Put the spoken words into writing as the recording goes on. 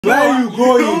Where are you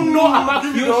going? Where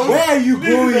are you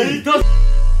going?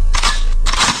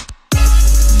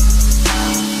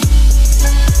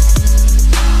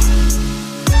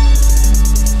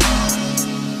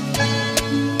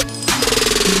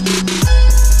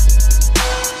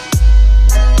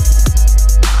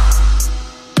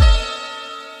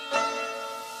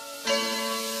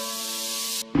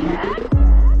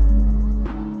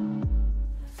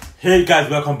 Hey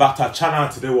guys, welcome back to our channel.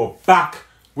 Today we're back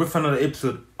with another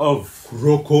episode of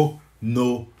Kuroko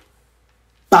no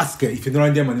Basket. If you're not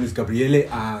Indian, my name is Gabriele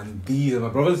and these are my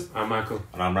brothers. I'm Michael.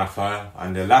 And I'm Raphael.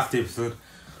 And the last episode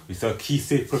we saw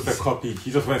Kise perfect copy.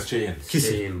 He just went straight in.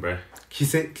 Kise in, bro.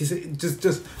 Kise, just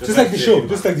like the show.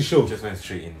 Just like the show. Just went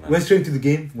straight in, man. Went straight into the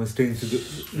game. Went straight into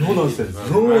the no nonsense.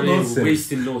 No nonsense.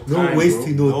 Wasting no time. No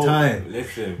wasting no time.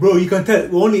 Listen, bro, you can tell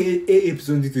we're only 8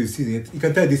 episodes into the season. You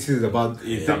can tell this season is about.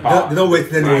 They're not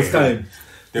wasting anyone's time.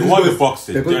 They want the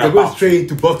boxing. They're going straight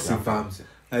into boxing, fam.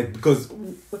 Like, because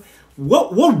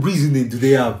what reasoning do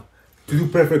they have to do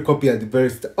perfect copy at the very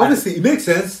start? Obviously, it makes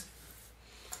sense.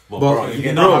 But bro, you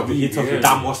cannot have the hit of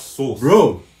that much sauce.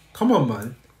 Bro, come on,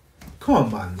 man.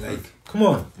 Like, come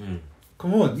on.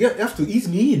 Come on. You have to ease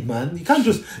me in, man. You can't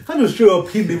just show up,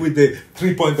 hit me with the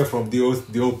 3-pointer from the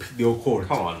old court.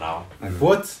 Come on now. Like,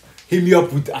 what? Hit me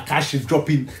up with Akashi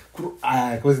dropping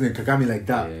what's his name, Kagami like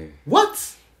that. Yeah.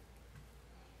 What?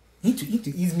 You need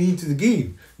to ease me into the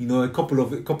game. You know, a couple of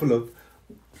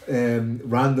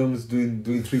randoms doing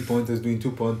 3-pointers, doing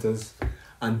 2-pointers,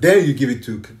 and then you give it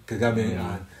to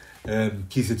Kagami and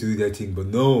Kise to do their thing. But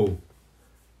no,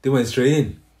 they went straight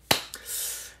in.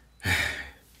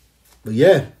 But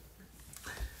yeah,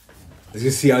 let's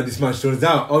just see how this match turns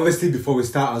out. Obviously, before we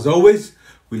start, as always,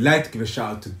 we'd like to give a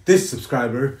shout out to this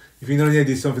subscriber. If you know this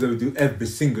is something that we do every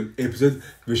single episode,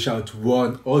 give a shout out to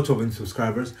 1 or 2 of the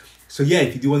subscribers. So yeah,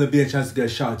 if you do want to be a chance to get a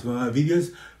shout out to one of our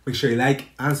videos, make sure you like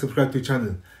and subscribe to the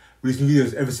channel. We release new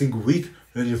videos every single week,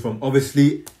 ranging from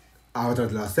obviously Avatar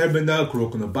The Last Airbender,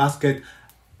 Kuroko no Basket,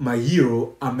 My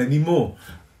Hero, and many more.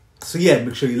 So yeah,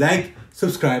 make sure you like,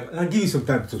 subscribe, and I'll give you some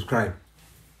time to subscribe.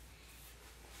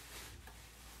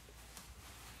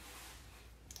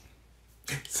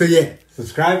 So yeah,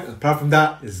 subscribe, and apart from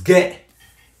that, let's get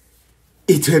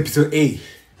into episode 8.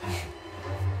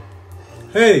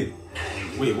 Hey!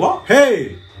 Wait, what?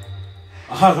 Hey!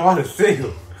 I was about to say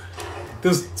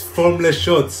those formless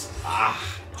shots.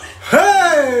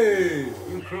 Hey!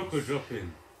 Even Kuroko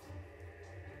dropping.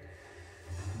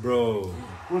 Bro.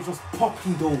 We're just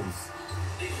popping those.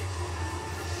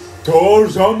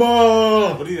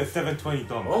 Torzama! What is a 720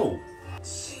 dumb? Oh.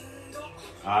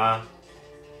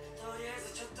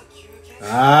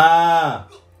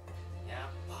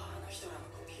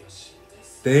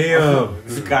 Damn.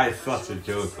 This guy is such a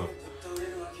joker.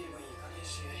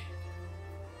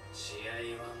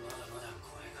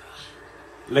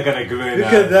 Look at the glue.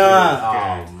 Look at that.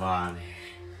 Oh man.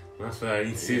 That's why I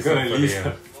need to see He's gonna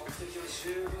lead.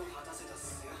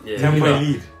 Tempo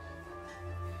lead.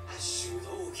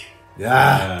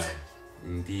 Yeah.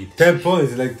 Indeed. 10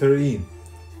 points, like 13.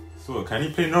 So, can he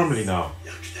play normally now?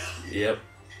 Yep.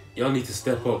 Y'all need to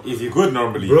step up. Is he good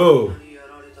normally? Bro.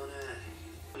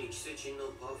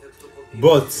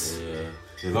 But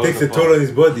it takes a toll on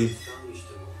his body.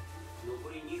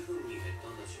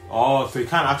 Oh, so he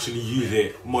can't actually use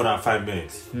it more than 5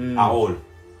 minutes at all.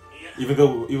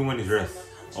 Even when he's rest.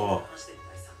 Oh.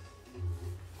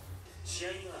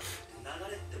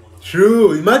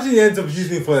 True. Imagine he ends up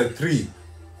using it for like 3.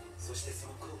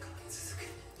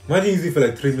 Imagine using it for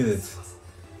like 3 minutes.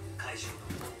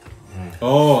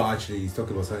 Oh, actually, he's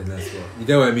talking about something else. You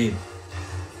get what I mean?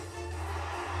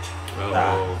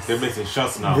 Oh. They're missing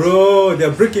shots now. Bro,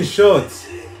 they're breaking shots.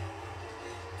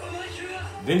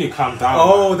 Then you calm down.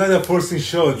 Oh, man. now they're forcing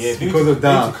shots because of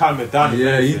that. You that. need to calm it down.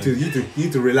 Yeah, you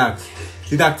need to relax.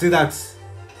 See that.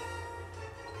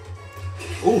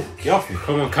 Oh, get off me.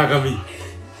 Come on, Kagami.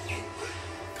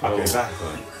 Okay, that's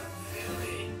fine.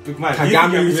 Big man,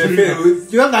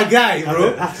 Kagami, you're not that guy,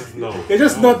 bro. That's just no. You're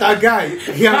just not that guy.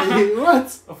 Yeah,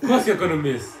 what? Of course you're gonna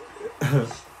miss.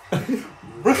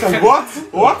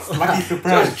 What? Like he's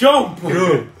surprised. Just jump,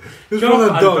 bro. Just jump run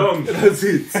and a dunk. That's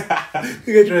it.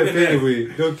 You can try to play away.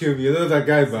 Don't kill me. You're not that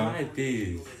guy, man. My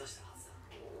days.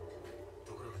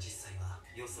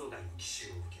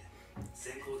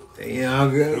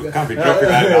 Damn, can't be dropping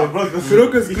like that, bro.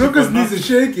 Kurokos needs a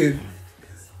shaking.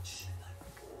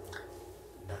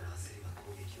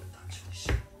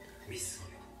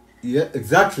 Yeah,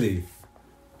 exactly.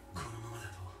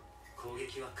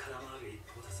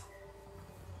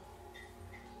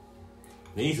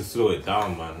 They need to slow it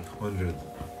down, man. 100.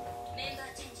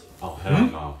 Oh, hell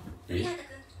no.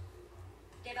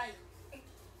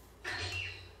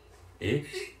 Eh?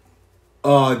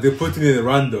 Oh, they're putting it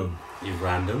random. You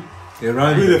random. They're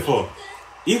random. Beautiful.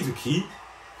 Izuki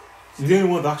is the only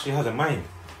one that actually has a mind.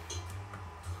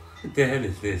 What the hell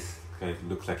is this? Okay, it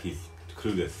looks like he's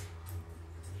clueless.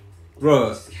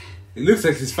 Bro, it looks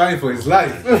like he's fighting for his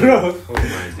life. Bro, Oh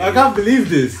my I can't believe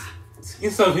this.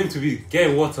 Instead of him to be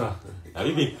getting water. Have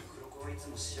you been?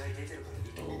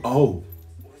 Oh.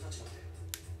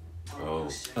 Oh.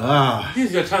 Ah. This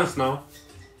is your chance now.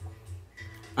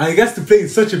 And he gets to play in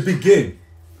such a big game.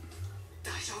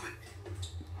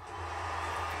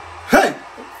 Hey!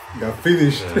 Got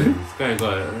finished. This guy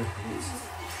got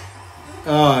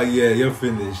Ah, yeah, you're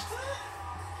finished.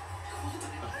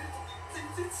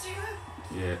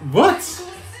 yeah. What?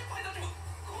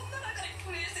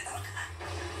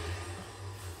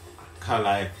 Can't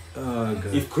lie. Oh,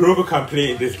 God. If Kuroko can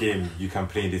play in this game, you can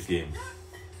play in this game.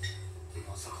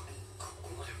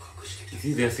 You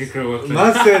see their secret weapon?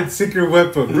 Man said secret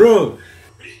weapon, bro.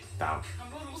 Damn.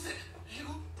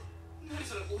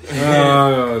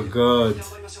 Oh, God.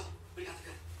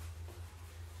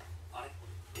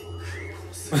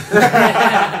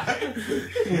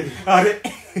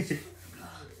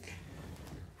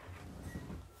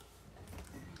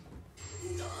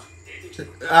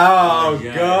 Oh,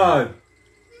 yeah. God.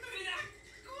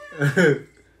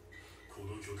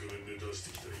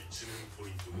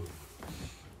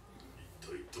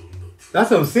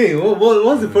 That's what I'm saying.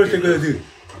 What's the first thing gonna do?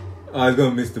 Oh, he's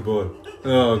gonna miss the ball.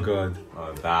 Oh, God.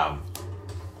 Oh, damn.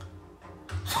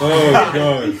 Oh,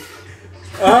 God.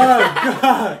 Oh,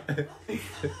 God.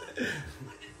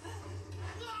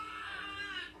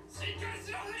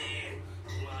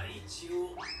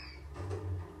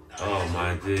 Oh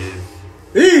my days.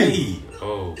 Hey!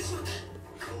 Oh.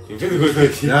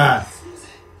 Nah.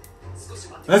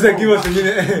 I said, give us a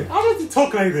minute. How does he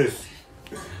talk like this?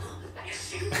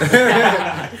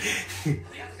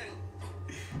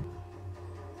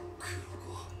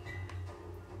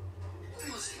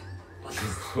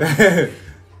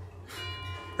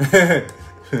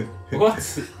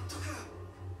 What?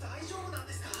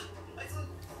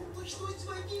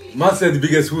 Man said the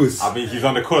biggest wuss. I mean, he's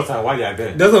on the court side while you're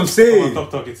there. That's what I'm Come on, saying.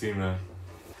 stop talking to him, man.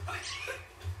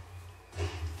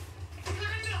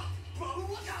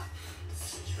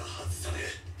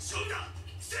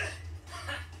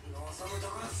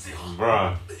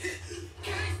 Bruh.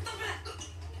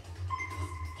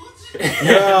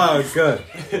 Oh, God.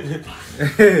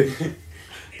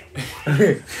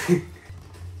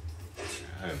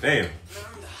 Damn.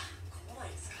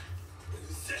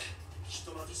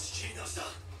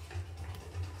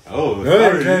 Oh,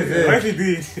 sorry. yeah. What actually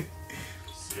did?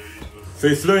 So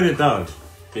he's slowing it down,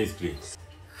 basically.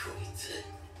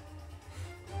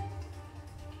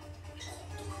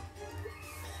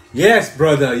 Yes,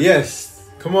 brother, yes.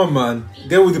 Come on, man.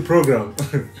 Get with the program.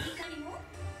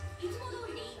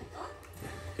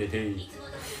 Hey.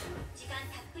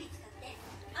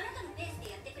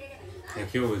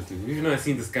 Like you always do. You've not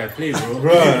seen this guy play, bro.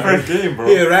 Bro. First game, bro.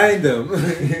 Yeah, random.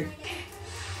 A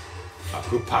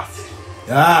good pass.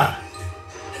 Ah.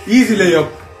 Easy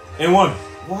layup. And one.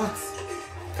 What?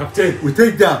 Captain, We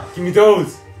take that. Give me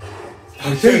those.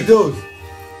 We take those.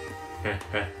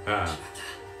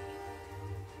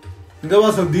 That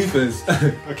was some defense.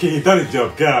 Okay, you done his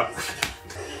job. Get out.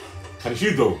 Can you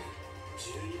shoot though?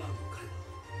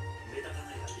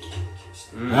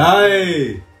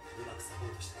 Aye.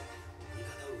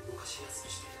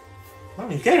 I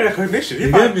mean, get recognition.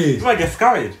 You get me? You might get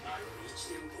scouted.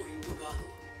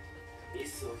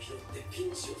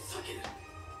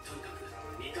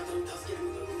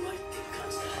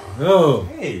 Oh.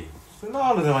 Hey, so not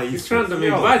all of them are used This to it. random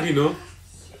ain't Yo, bad, you know.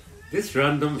 This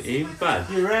random ain't bad.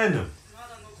 You're random.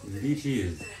 Indeed he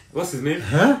is. What's his name?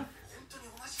 Huh?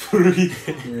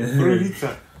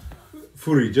 Furita.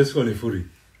 Fury, just call him Fury.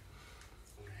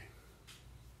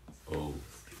 Oh.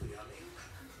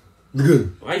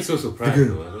 Digun. Why are you so surprised Good.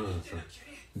 though? I don't understand.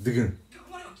 Digun.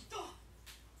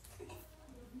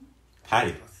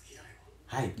 Hi.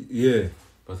 Hi. Yeah.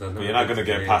 But I'm But you're not gonna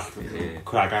get past Yeah.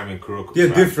 Kagami and Kuroko. They're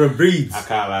right? different breeds. I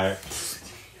can't lie.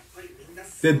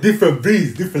 They're different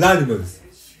breeds, different animals.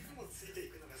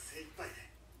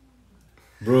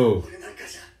 Bro.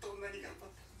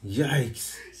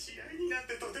 Yikes.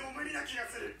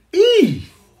 Eee!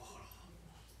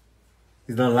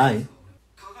 He's not lying.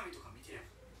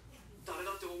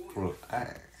 Bro,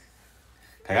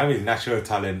 Kagami is natural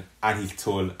talent and he's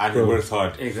tall and Bro. he works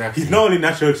hard. Exactly. He's not only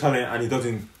natural talent and he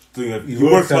doesn't do it. He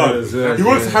works works hard hard. as well, He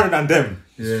works yeah. harder than them.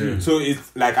 Yeah. So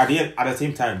it's like at the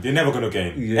same time, they're never gonna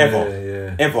get him. Yeah, Ever.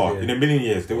 yeah, Ever. yeah. In a million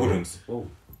years, they wouldn't. Oh.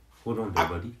 Hold on there,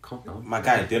 buddy. Calm down. My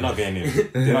guy, they're not getting in.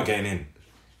 They're not getting in.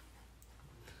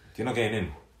 They're not getting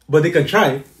in. But they can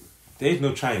try. There is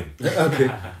no trying. Okay.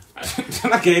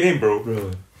 They're not getting in,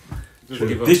 bro. Just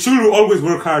give up. They should always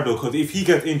work hard though, because if he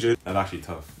gets injured, that's actually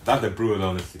tough. That's a brutal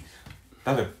honesty.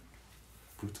 That's a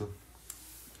brutal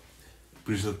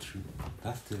truth.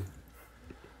 That's the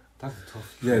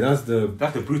tough. Yeah, that's the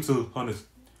brutal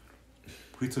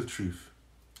truth.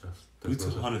 That's Brutal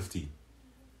what- honesty.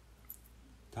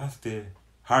 That's the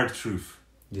hard truth.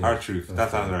 yeah. Hard truth.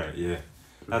 That sounds right. Yeah,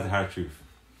 that's the hard truth.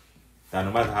 That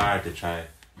no matter how hard they try,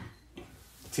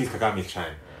 since Kagami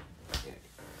trying,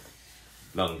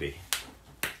 long day.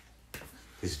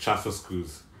 His transfer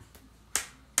schools.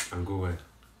 And go where?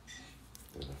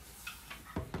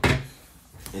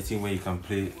 A team where you can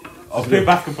play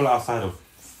basketball outside of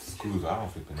schools. I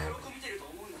don't think know.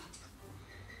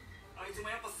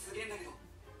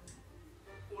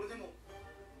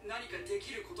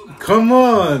 Come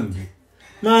on,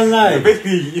 man! Like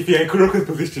Basically, if you're in Kuroko's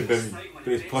position, then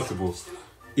it's possible.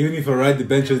 even if I ride the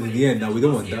benches in the end, now we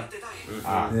don't want that.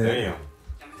 Ah, Yeah. damn.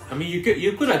 I mean,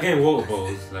 you're good at getting water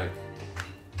balls, like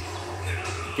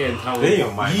getting towels,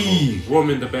 Damn, man. Yee.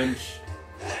 warming the bench.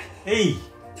 Hey,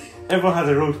 everyone has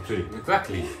a role to play.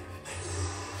 Exactly.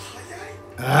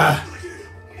 Ah.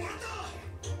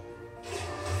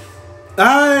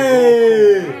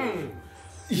 Aye.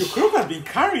 Your Kuroko has been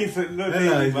carrying so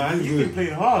lately, man. he's He's good. been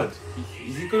playing hard.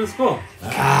 Is he gonna score?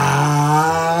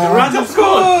 Ah. The random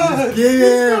scored.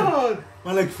 Yeah. God.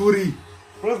 Man, like Fury.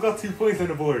 Bro's got 2 points on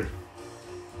the board.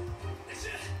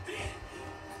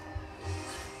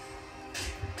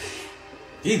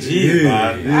 GG, Yeah,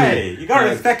 man. yeah. Hey, you gotta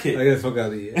respect I it. guess fuck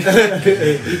out of here.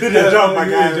 You did your job, my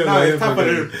guy. Yeah, Now yeah, it's time for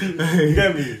yeah. the repeat. You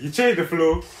get me? You change the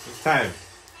flow. It's time.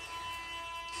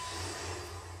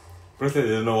 Bro said they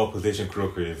don't know what position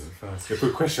Kuroko is. They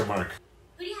put question mark.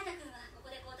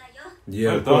 Yeah,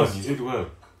 Well of course. done. You did well.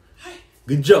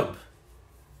 Good job.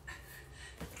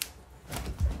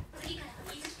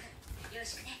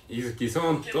 Izuki,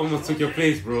 someone almost took your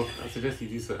place, bro. I suggest you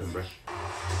do something, bro.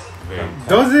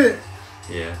 Does it?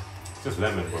 Yeah. Just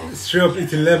lemon, bro. Straight up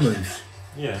eating lemons.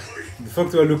 Yeah. The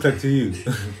fuck do I look like to you?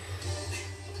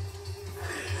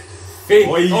 Hey,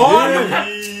 Oh, yeah.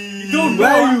 you don't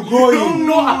Where are you You going? don't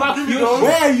know about Kyoshi.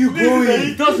 Where are you He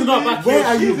going? doesn't know about Kyoshi. Where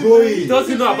are you He going?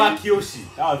 doesn't know about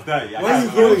Kyoshi. That was that. Yeah, Where I you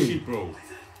got going? Kyoshi, bro.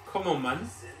 Come on, man.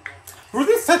 Bro,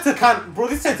 this center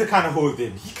can't hold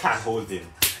him. He can't hold him.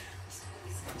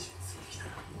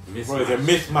 Bro, it's a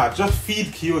mismatch. Just feed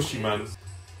Kiyoshi, man.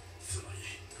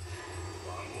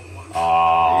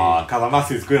 Ah,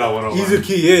 Kazamasa is good at one-on-one.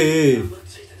 Izuki, yeah.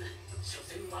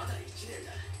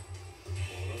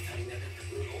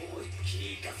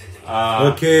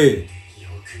 Okay.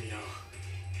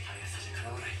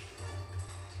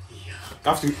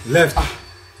 Have to. Left.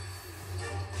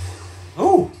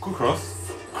 Oh, good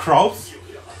cross. Cross.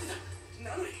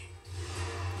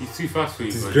 He's too fast for you,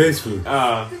 It's man. graceful.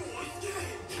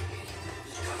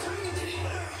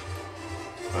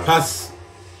 Pass.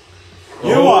 You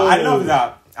know what? I Oh. love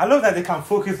that. I love that they can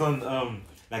focus on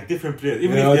like different players,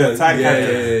 even Yeah, if they're yeah, side yeah,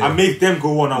 characters, yeah, yeah. and make them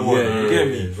go one-on-one. Yeah, You get yeah,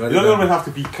 me? yeah. You Rather don't than always have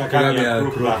to be Kagami Kagami and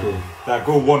and Kuroko Kuroko. that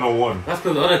go one-on-one. That's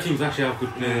because the other teams actually have good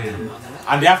players.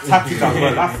 And they have tactics as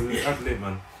well. That's lit,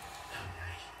 man.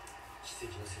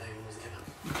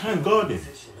 You can't guard him.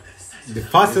 The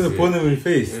fastest Is it? opponent we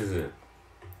face. Is it?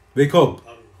 Wake up.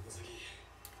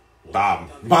 Bam.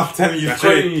 I'm telling you That's why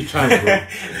straight. you try, bro.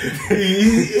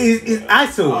 It's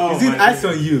ISO. Oh Is it my ISO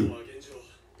on you?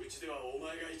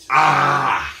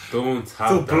 Ah! Don't have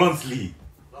So that. bluntly.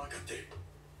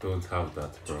 Don't have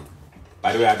that, bro.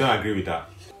 By the way, I don't agree with that.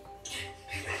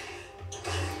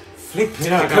 Flipping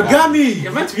out. Kagami!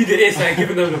 You're meant to be the ace side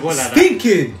giving them the ball like that.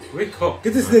 Stinking! Wake up.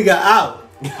 Get this nigga out.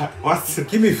 What's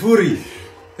Give me Fury.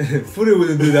 Fury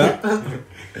wouldn't do that.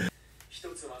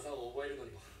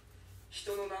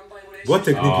 What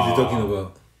technique is he talking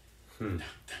about?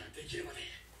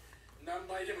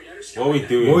 what we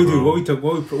doing? What we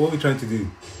bro? do? What we trying to do?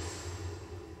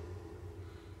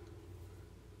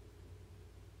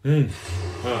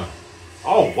 Huh.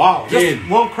 Oh wow! Just Game.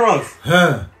 one cross.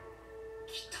 Huh?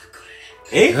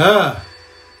 Eh? Huh?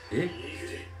 Eh?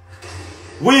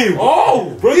 Wait.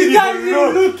 Oh! Bro, He you doesn't didn't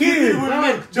look. look He in. didn't even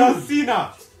look. John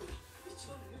Cena.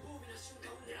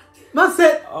 Man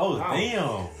said. Oh Wow.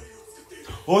 damn.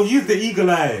 Oh, use the eagle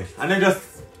eye and then just.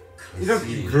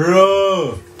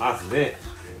 Bro. That's it.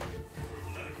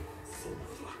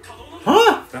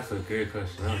 Huh? That's a great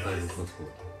question. That's not even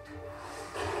possible.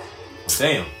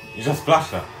 Damn. You just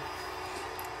splashed that.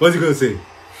 What's he gonna say?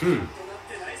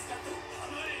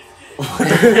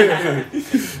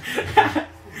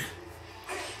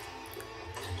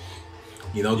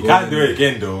 You know, You can't do it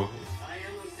again though.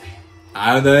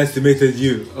 I underestimated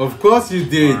you. Of course you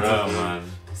did. Bro, man.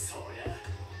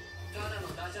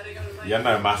 You're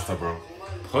not a master, bro.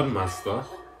 Podmaster.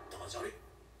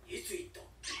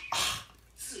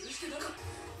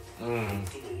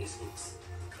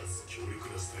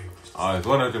 Oh, it's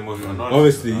one of the most annoying.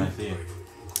 Obviously. I see.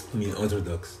 I mean,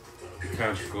 orthodox.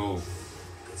 Cash go.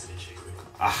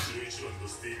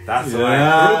 That's Yeah.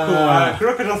 why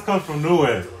Kuroko just comes from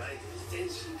nowhere.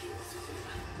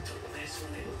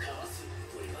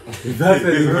 That's a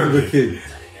little kid.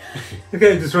 Look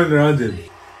at him just running around him.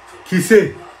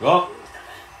 Kise. Well,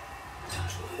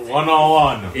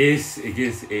 1-on-1. Ace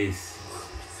against ace.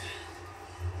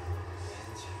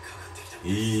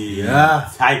 Yeah.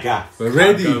 Tiger. We're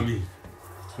ready. Kagami.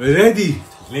 We're ready.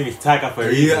 His name is Tiger for a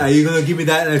Are you, reason. are you gonna give me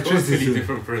that Totally electricity soon?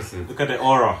 different person. Look at the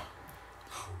aura.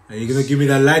 Are you gonna give me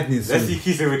that lightning Let's soon? see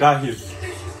Kise without his.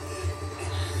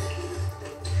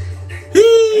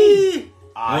 Hee! He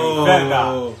felt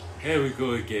that. Here we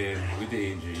go again with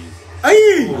the injuries.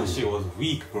 Aye! That shit was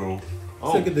weak, bro.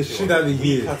 Let's get the shit shit was out of weak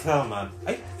here. as hell, man.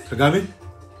 Ay. Kagami?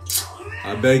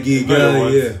 I beg you, get Better out of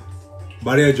ones. here.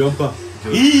 Barrier jumper.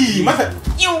 Eee, man.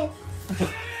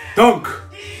 Dunk!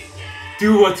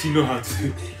 Do what you know how to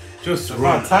do. Just Around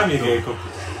run. time you get a couple.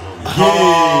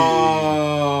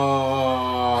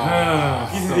 Ah.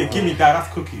 Kise say, give me that, that's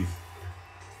cookies.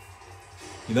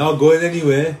 You're not going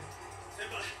anywhere.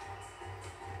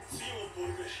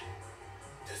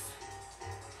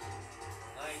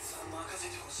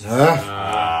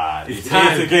 Ah. It's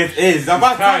time. ace against ace. It's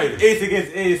about time. time. Ace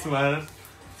against ace, man.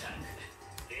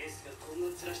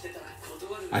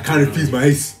 I can't refuse my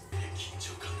ace.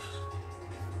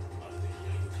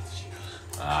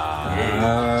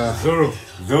 Zoro.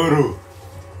 Zoro.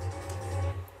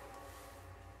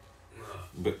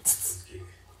 But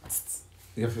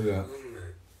You have to do that.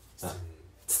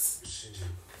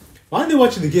 Why aren't they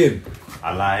watching the game?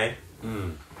 I lie.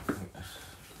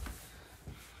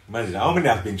 Man, how many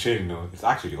have been training though? It's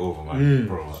actually over, man.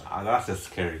 Bro, that's just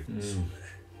scary.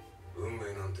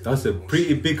 That's a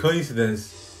pretty big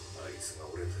coincidence.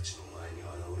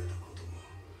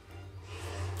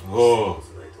 Oh.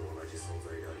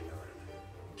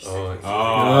 Oh,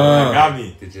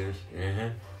 Kagami. the gym.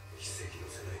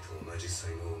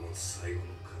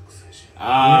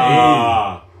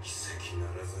 Ah.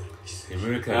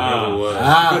 America Ah. never was.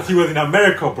 Because he was in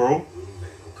America, bro.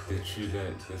 The true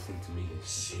light, listen to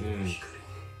me.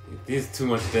 There's too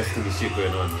much destiny shit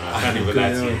going on. I can't even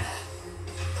lie to you.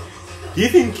 Do you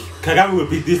think Kagami would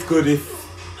be this good if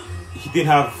he didn't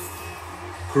have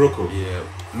Kuroko? Yeah,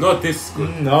 not this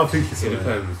good. No, I think it's It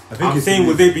depends. I think I'm it's saying,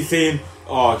 would they be saying,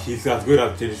 oh, he's as good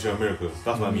as Traditional Miracles?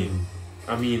 That's what I mean.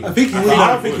 I mean, I think he I would don't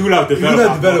have think he will have he would developed,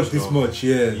 have developed that this much, much,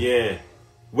 yeah. though. Yeah.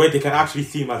 Where they can actually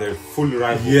see him as a full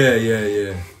rival.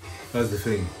 Yeah. That's the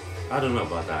thing. I don't know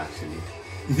about that actually.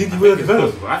 You think he I would have think it's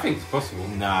developed? possible. I think it's possible.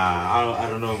 Nah, I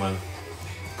don't know, man.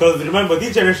 Because remember,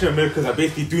 these Generation Americans are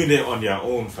basically doing it on their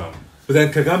own, fam. But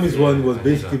then Kagami's one was I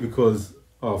basically get because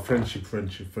friendship.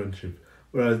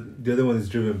 Whereas the other one is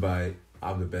driven by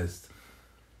I'm the best.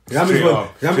 Kagami's Straight one,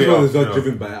 up, Kagami's straight one up, is not straight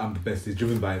driven by I'm the best. It's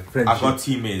driven by friendship. I've got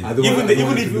teammates. I don't want to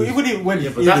lose. Even when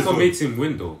But that's what makes him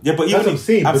win though. Yeah, but That's what even I'm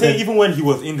saying, I'm but saying then- even when he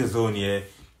was in the zone, yeah,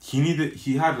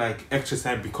 he had like extra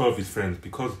time because of his friends,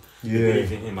 because they Yeah.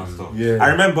 believed in him and stuff. Yeah. I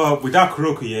remember without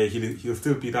Kuroko, yeah, he'll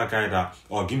still be that guy that,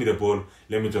 oh, give me the ball,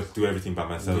 let me just do everything by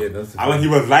myself. Yeah, that's the and when thing.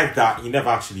 he was like that, he never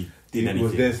actually did He anything.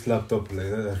 was then slapped up like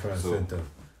that front and So, center.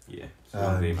 Yeah.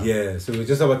 Yeah, so we're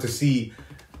just about to see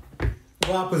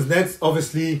what happens next.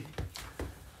 Obviously,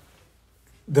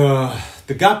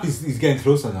 the gap is getting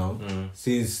closer now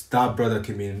since that brother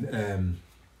came in.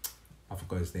 I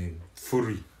forgot his name.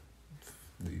 Fury.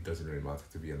 It doesn't really matter,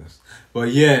 to be honest.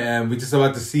 But yeah, we're just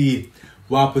about to see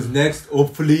what happens next.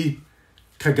 Hopefully,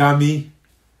 Kagami,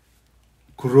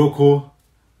 Kuroko,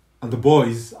 and the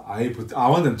boys are able to. I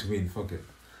want them to win. Fuck it.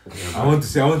 I want to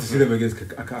see them against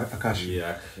Akashi.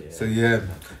 Yeah. So yeah,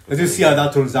 let's just see how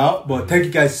that turns out. But thank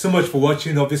you guys so much for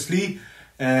watching, obviously,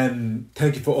 and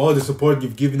thank you for all the support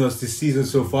you've given us this season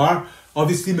so far.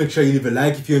 Obviously, make sure you leave a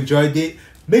like if you enjoyed it.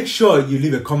 Make sure you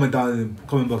leave a comment down in the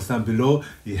comment box down below.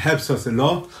 It helps us a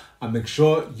lot. And make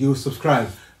sure you subscribe.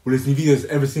 We're releasing videos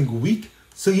every single week.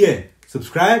 So yeah,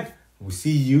 subscribe. We'll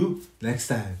see you next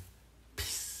time.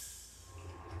 Peace.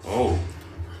 Oh.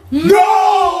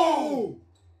 No!